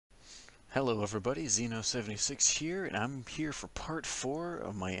Hello everybody, Xeno76 here, and I'm here for part 4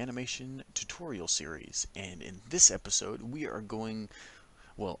 of my animation tutorial series. And in this episode,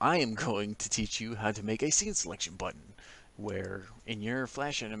 I am going to teach you how to make a scene selection button, where in your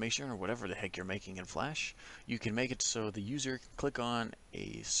Flash animation, or whatever the heck you're making in Flash, you can make it so the user can click on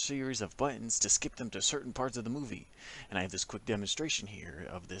a series of buttons to skip them to certain parts of the movie. And I have this quick demonstration here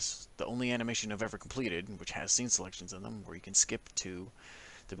of this, the only animation I've ever completed, which has scene selections in them, where you can skip to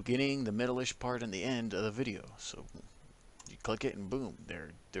the beginning, the middle-ish part, and the end of the video. So you click it and boom,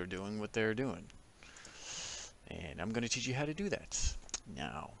 they're doing what they're doing. And I'm going to teach you how to do that.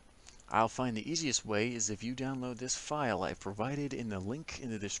 Now, I'll find the easiest way is if you download this file I've provided in the link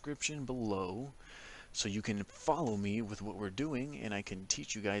in the description below, so you can follow me with what we're doing, and I can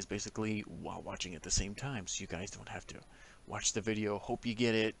teach you guys basically while watching at the same time, so you guys don't have to watch the video, hope you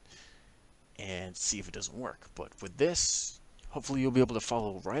get it, and see if it doesn't work. But with this, hopefully you'll be able to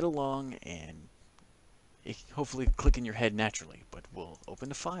follow right along and hopefully click in your head naturally. But we'll open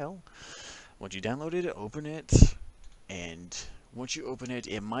the file. Once you download it, open it, and once you open it,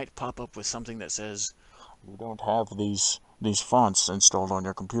 it might pop up with something that says, "You don't have these fonts installed on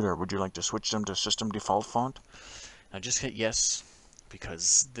your computer. Would you like to switch them to system default font?" Now just hit yes,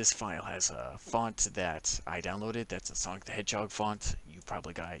 because this file has a font that I downloaded. That's a Sonic the Hedgehog font. You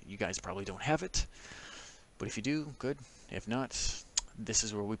guys probably don't have it. But if you do, good. If not, this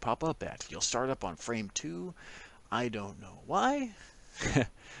is where we pop up at. You'll start up on frame 2. I don't know why,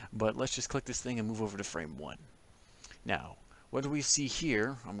 but let's just click this thing and move over to frame 1. Now, what do we see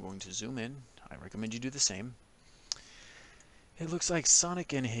here? I'm going to zoom in. I recommend you do the same. It looks like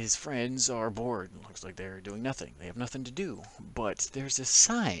Sonic and his friends are bored. It looks like they're doing nothing. They have nothing to do. But there's a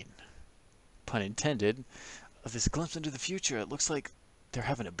sign, pun intended, of this glimpse into the future. It looks like they're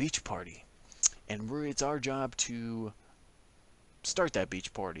having a beach party. And it's our job to start that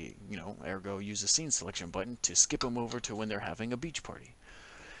beach party, ergo use the scene selection button to skip them over to when they're having a beach party.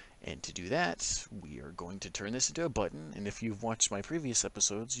 And to do that, we are going to turn this into a button, and if you've watched my previous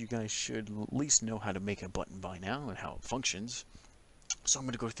episodes, you guys should at least know how to make a button by now and how it functions. So I'm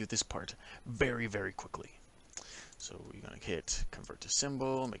going to go through this part very, very quickly. So you're going to hit convert to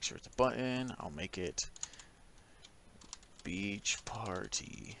symbol, make sure it's a button. I'll make it beach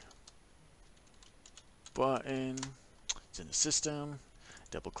party button. It's in the system.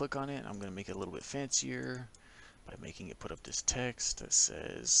 Double click on it. I'm going to make it a little bit fancier by making it put up this text that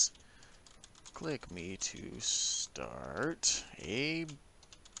says, "Click me to start a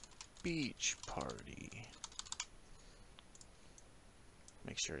beach party."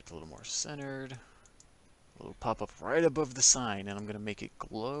 Make sure it's a little more centered. A little pop-up right above the sign, and I'm going to make it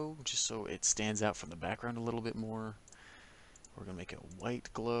glow just so it stands out from the background a little bit more. We're going to make it white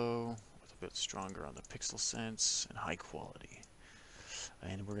glow, bit stronger on the pixel sense and high quality.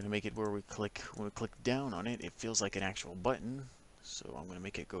 And we're going to make it where when we click down on it, it feels like an actual button. So I'm going to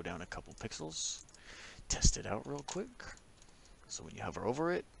make it go down a couple pixels. Test it out real quick. So when you hover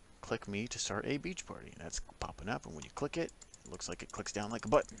over it, click me to start a beach party. That's popping up, and when you click it, it looks like it clicks down like a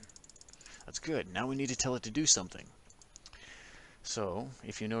button. That's good. Now we need to tell it to do something. So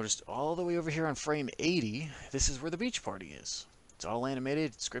if you noticed all the way over here on frame 80, this is where the beach party is. It's all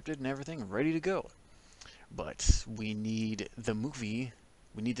animated, scripted, and everything, ready to go. But we need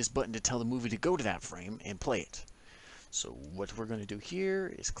this button to tell the movie to go to that frame and play it. So what we're going to do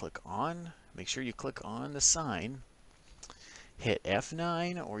here is make sure you click on the sign, hit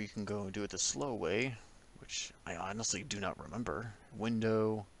F9, or you can go and do it the slow way, which I honestly do not remember.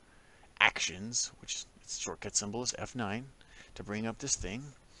 Window, Actions, which its shortcut symbol is F9, to bring up this thing.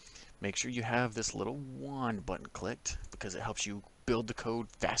 Make sure you have this little wand button clicked, because it helps you build the code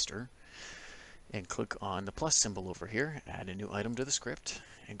faster. And click on the plus symbol over here, add a new item to the script,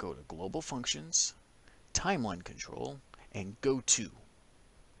 and go to Global Functions, Timeline Control, and Go To.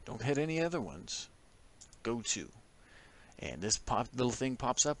 Don't hit any other ones. Go To. And this little thing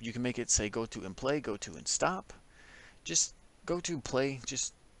pops up. You can make it say Go To and Play, Go To and Stop. Just Go To Play,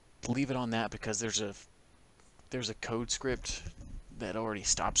 just leave it on that, because there's a code script that already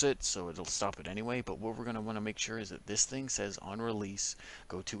stops it, so it'll stop it anyway. But what we're going to want to make sure is that this thing says on release,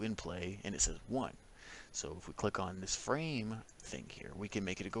 Go To and Play, and it says 1. So if we click on this frame thing here, we can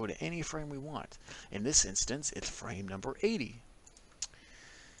make it go to any frame we want. In this instance, it's frame number 80.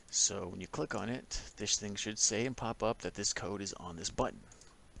 So when you click on it, this thing should say and pop up that this code is on this button.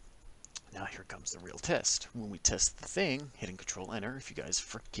 Now here comes the real test. When we test the thing, hitting Control Enter, if you guys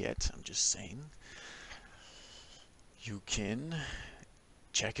forget, I'm just saying, you can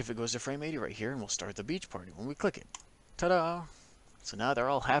check if it goes to frame 80 right here, and we'll start the beach party when we click it. Ta-da! So now they're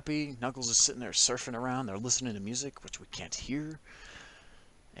all happy. Knuckles is sitting there surfing around. They're listening to music, which we can't hear.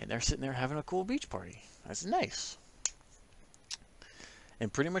 And they're sitting there having a cool beach party. That's nice.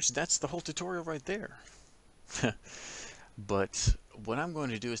 And pretty much that's the whole tutorial right there. But what I'm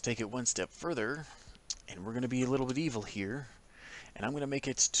going to do is take it one step further, and we're going to be a little bit evil here, and I'm going to make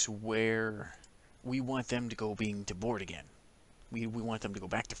it to where we want them to go being to board again. We want them to go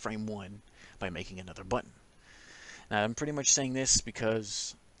back to frame 1 by making another button. Now I'm pretty much saying this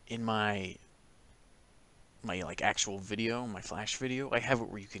because in my like actual video, my Flash video, I have it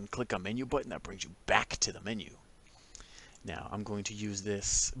where you can click a menu button that brings you back to the menu. Now I'm going to use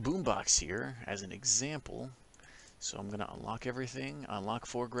this boombox here as an example. So I'm going to unlock everything, unlock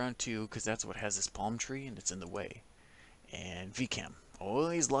foreground 2, because that's what has this palm tree and it's in the way. And VCam.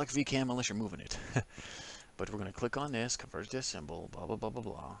 Always lock VCam unless you're moving it. But we're going to click on this, convert to symbol, blah, blah, blah, blah,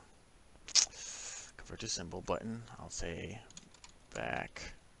 blah. Convert to symbol button. I'll say backboard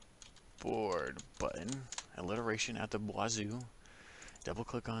button. Alliteration at the wazoo. Double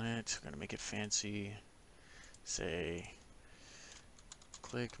click on it. I'm going to make it fancy. Say,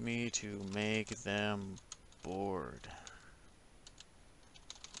 click me to make them board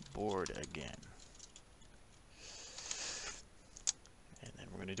again. And then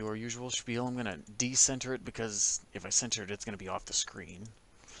we're going to do our usual spiel. I'm going to decenter it because if I center it, it's going to be off the screen.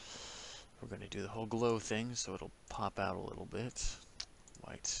 We're going to do the whole glow thing so it'll pop out a little bit.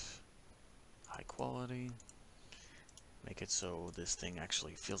 White, high quality. Make it so this thing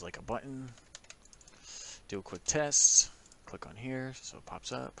actually feels like a button. Do a quick test. Click on here so it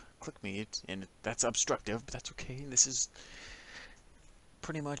pops up. Click me, and that's obstructive, but that's okay. This is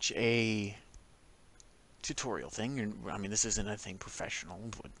pretty much a tutorial thing. I mean, this isn't anything professional,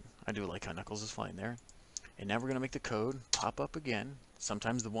 but I do like how Knuckles is flying there. And now we're going to make the code pop up again.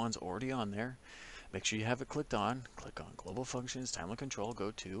 Sometimes the one's already on there. Make sure you have it clicked on. Click on Global Functions, Timeline Control,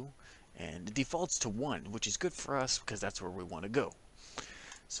 go to, and it defaults to 1, which is good for us because that's where we want to go.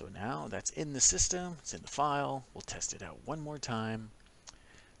 So now that's in the system, it's in the file. We'll test it out one more time.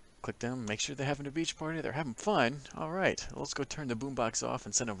 Click them, make sure they're having a beach party, they're having fun. Alright, let's go turn the boombox off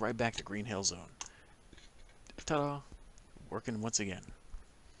and send them right back to Green Hill Zone. Ta-da! Working once again.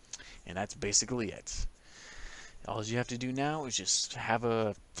 And that's basically it. All you have to do now is just have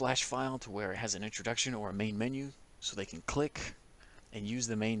a Flash file to where it has an introduction or a main menu so they can click and use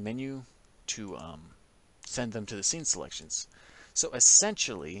the main menu to send them to the scene selections. So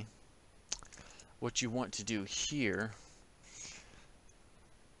essentially, what you want to do here,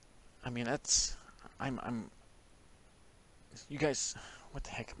 I mean, you guys, what the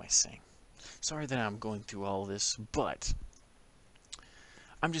heck am I saying? Sorry that I'm going through all this, but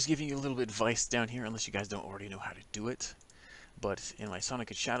I'm just giving you a little bit of advice down here, unless you guys don't already know how to do it. But in my Sonic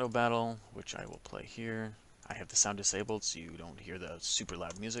and Shadow battle, which I will play here, I have the sound disabled so you don't hear the super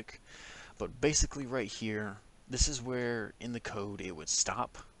loud music. But basically right here, this is where in the code it would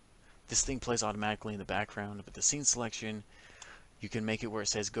stop. This thing plays automatically in the background, but the scene selection, you can make it where it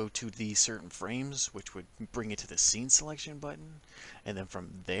says go to these certain frames, which would bring it to the scene selection button. And then from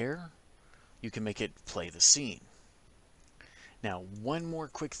there, you can make it play the scene. Now, one more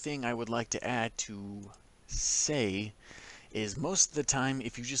quick thing I would like to add to say is most of the time,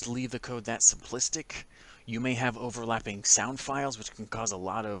 if you just leave the code that simplistic, you may have overlapping sound files, which can cause a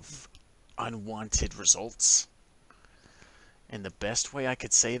lot of unwanted results. And the best way I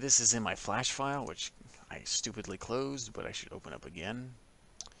could say this is in my Flash file, which I stupidly closed, but I should open up again.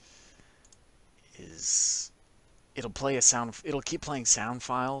 It'll keep playing sound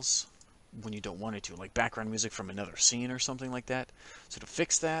files when you don't want it to, like background music from another scene or something like that. So to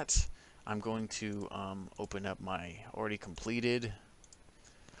fix that, I'm going to open up my already completed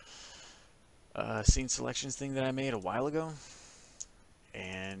scene selections thing that I made a while ago,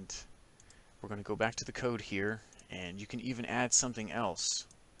 and we're going to go back to the code here, and you can even add something else,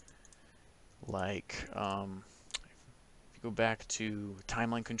 like if you go back to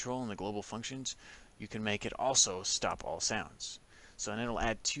timeline control and the global functions, you can make it also stop all sounds. So then it'll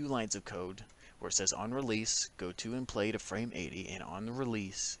add 2 lines of code where it says on release, go to and play to frame 80, and on the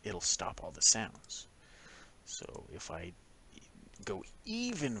release, it'll stop all the sounds. So if I go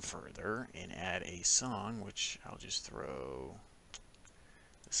even further and add a song, which I'll just throw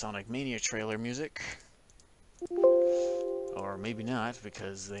the Sonic Mania trailer music, or maybe not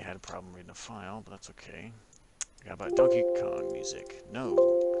because they had a problem reading the file, but that's okay. How about Donkey Kong music? No.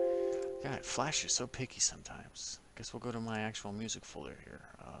 God, Flash is so picky sometimes. Guess we'll go to my actual music folder here.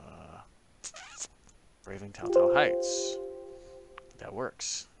 Braving Telltale Heights. That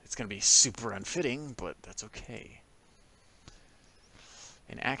works. It's going to be super unfitting, but that's okay.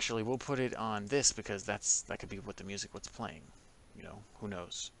 And actually, we'll put it on this because that could be what the music was playing. You know, who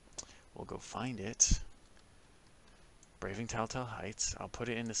knows? We'll go find it. Braving Telltale Heights. I'll put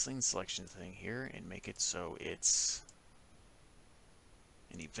it in the scene selection thing here and make it so it's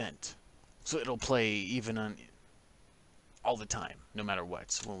an event. So it'll play even on all the time, no matter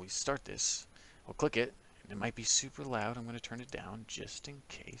what. So when we start this, we'll click it. And it might be super loud. I'm going to turn it down just in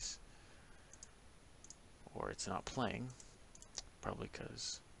case. Or it's not playing. Probably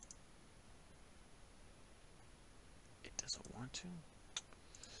because it doesn't want to.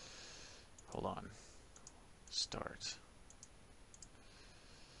 Hold on. Start.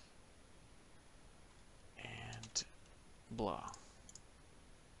 And blah.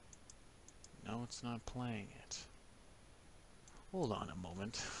 No, it's not playing it. Hold on a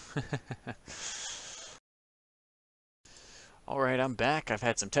moment. Alright, I'm back. I've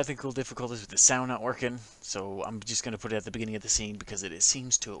had some technical difficulties with the sound not working, so I'm just going to put it at the beginning of the scene because it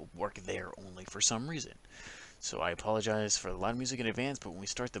seems to work there only for some reason. So I apologize for the loud music in advance, but when we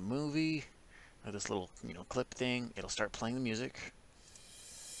start the movie, or this little, clip thing, it'll start playing the music.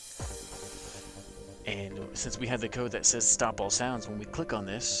 And since we have the code that says stop all sounds, when we click on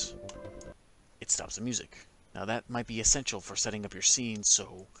this, it stops the music. Now that might be essential for setting up your scene,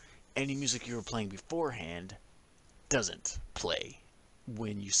 so any music you were playing beforehand doesn't play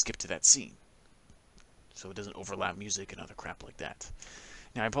when you skip to that scene. So it doesn't overlap music and other crap like that.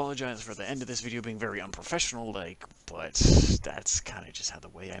 Now I apologize for the end of this video being very unprofessional-like, but that's kind of just how the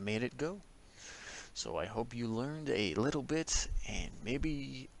way I made it go. So I hope you learned a little bit, and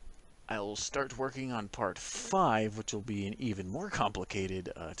maybe I'll start working on part 5, which will be an even more complicated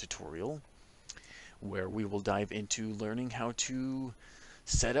tutorial, where we will dive into learning how to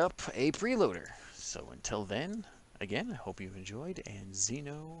set up a preloader. So until then, again, I hope you've enjoyed, and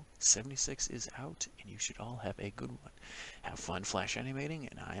Xeno76 is out, and you should all have a good one. Have fun Flash animating,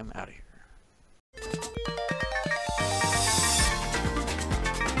 and I am out of here.